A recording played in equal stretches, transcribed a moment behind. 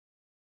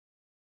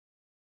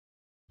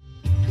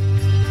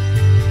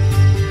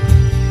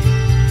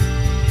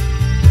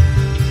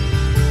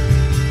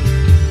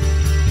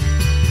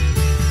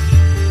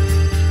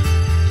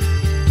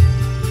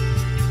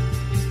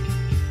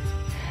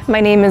My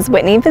name is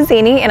Whitney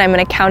Vizzini and I'm an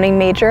accounting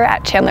major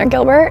at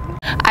Chandler-Gilbert.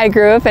 I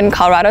grew up in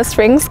Colorado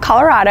Springs,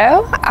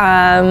 Colorado.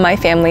 My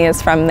family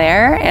is from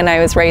there and I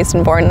was raised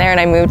and born there, and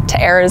I moved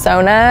to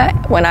Arizona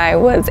when I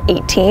was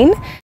 18.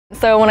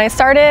 So when I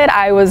started,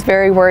 I was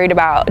very worried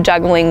about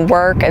juggling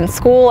work and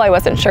school. I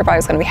wasn't sure if I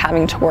was going to be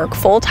having to work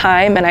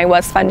full-time, and I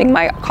was funding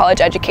my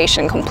college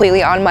education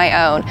completely on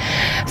my own.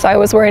 So I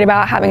was worried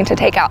about having to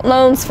take out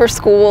loans for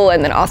school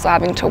and then also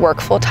having to work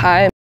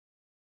full-time.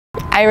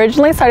 I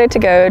originally started to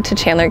go to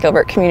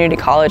Chandler-Gilbert Community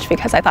College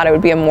because I thought it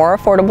would be a more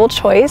affordable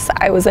choice.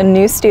 I was a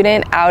new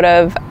student out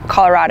of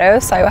Colorado,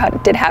 so I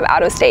did have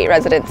out-of-state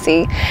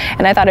residency,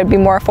 and I thought it would be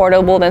more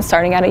affordable than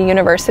starting at a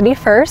university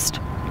first.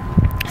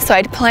 So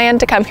I'd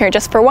planned to come here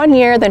just for 1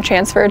 year, then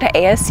transfer to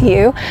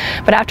ASU.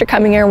 But after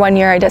coming here 1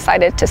 year, I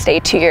decided to stay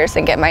 2 years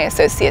and get my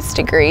associate's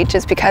degree,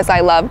 just because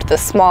I loved the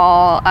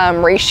small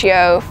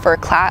ratio for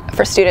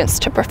students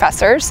to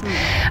professors.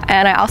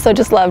 And I also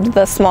just loved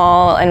the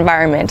small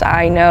environment.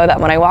 I know that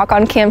when I walk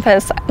on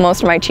campus,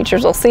 most of my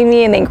teachers will see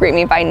me and they greet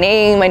me by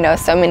name. I know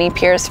so many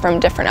peers from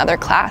different other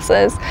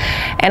classes.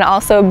 And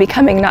also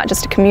becoming not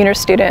just a commuter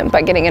student,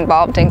 but getting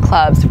involved in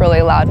clubs really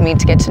allowed me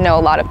to get to know a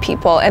lot of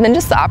people, and then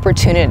just the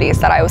opportunities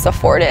that I was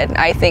afforded.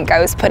 I think I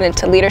was put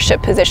into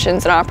leadership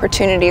positions and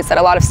opportunities that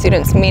a lot of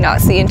students may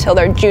not see until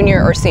their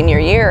junior or senior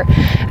year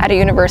at a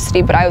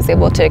university, but I was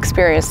able to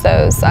experience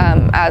those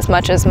as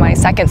much as my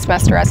second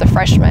semester as a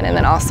freshman, and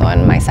then also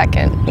in my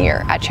second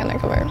year at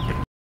Chandler-Gilbert.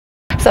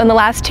 So in the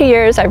last 2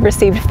 years, I've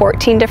received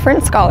 14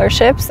 different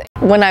scholarships.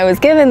 When I was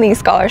given these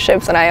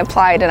scholarships and I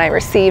applied and I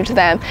received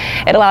them,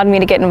 it allowed me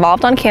to get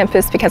involved on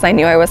campus because I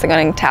knew I wasn't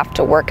going to have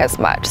to work as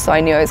much. So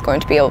I knew I was going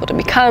to be able to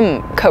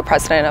become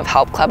co-president of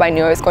Help Club. I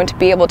knew I was going to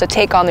be able to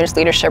take on those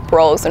leadership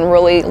roles and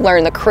really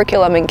learn the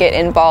curriculum and get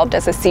involved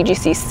as a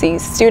CGCC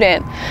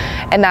student.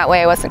 And that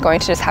way I wasn't going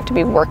to just have to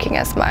be working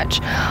as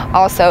much.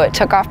 Also, it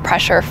took off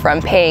pressure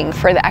from paying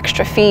for the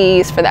extra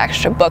fees, for the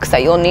extra books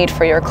that you'll need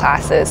for your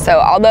classes. So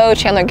although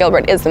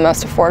Chandler-Gilbert is the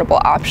most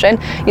affordable option,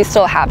 you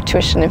still have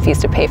tuition and fees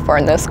to pay for,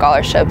 and those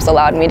scholarships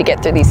allowed me to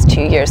get through these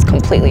 2 years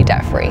completely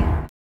debt-free.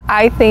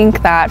 I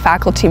think that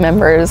faculty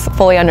members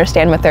fully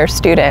understand with their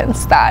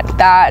students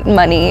that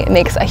money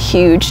makes a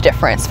huge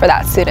difference for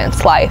that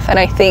student's life. And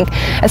I think,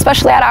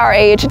 especially at our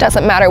age, it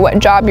doesn't matter what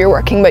job you're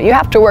working, but you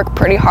have to work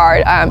pretty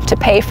hard to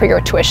pay for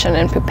your tuition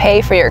and to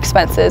pay for your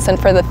expenses and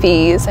for the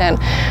fees and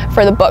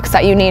for the books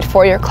that you need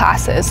for your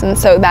classes. And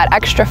so that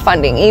extra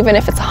funding, even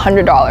if it's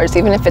 $100,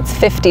 even if it's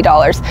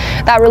 $50,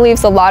 that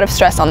relieves a lot of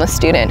stress on the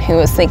student who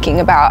is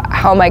thinking about,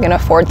 how am I going to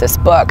afford this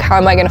book? How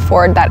am I going to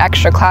afford that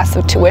extra class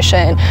of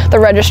tuition, the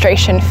registration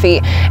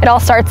fee? It all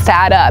starts to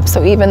add up.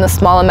 So even the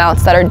small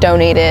amounts that are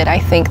donated, I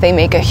think they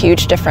make a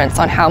huge difference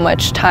on how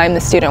much time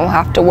the student will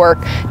have to work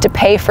to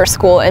pay for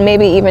school, and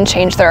maybe even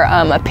change their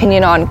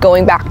opinion on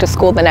going back to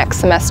school the next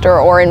semester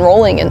or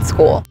enrolling in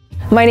school.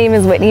 My name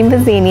is Whitney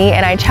Vizzini,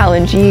 and I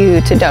challenge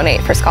you to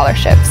donate for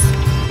scholarships.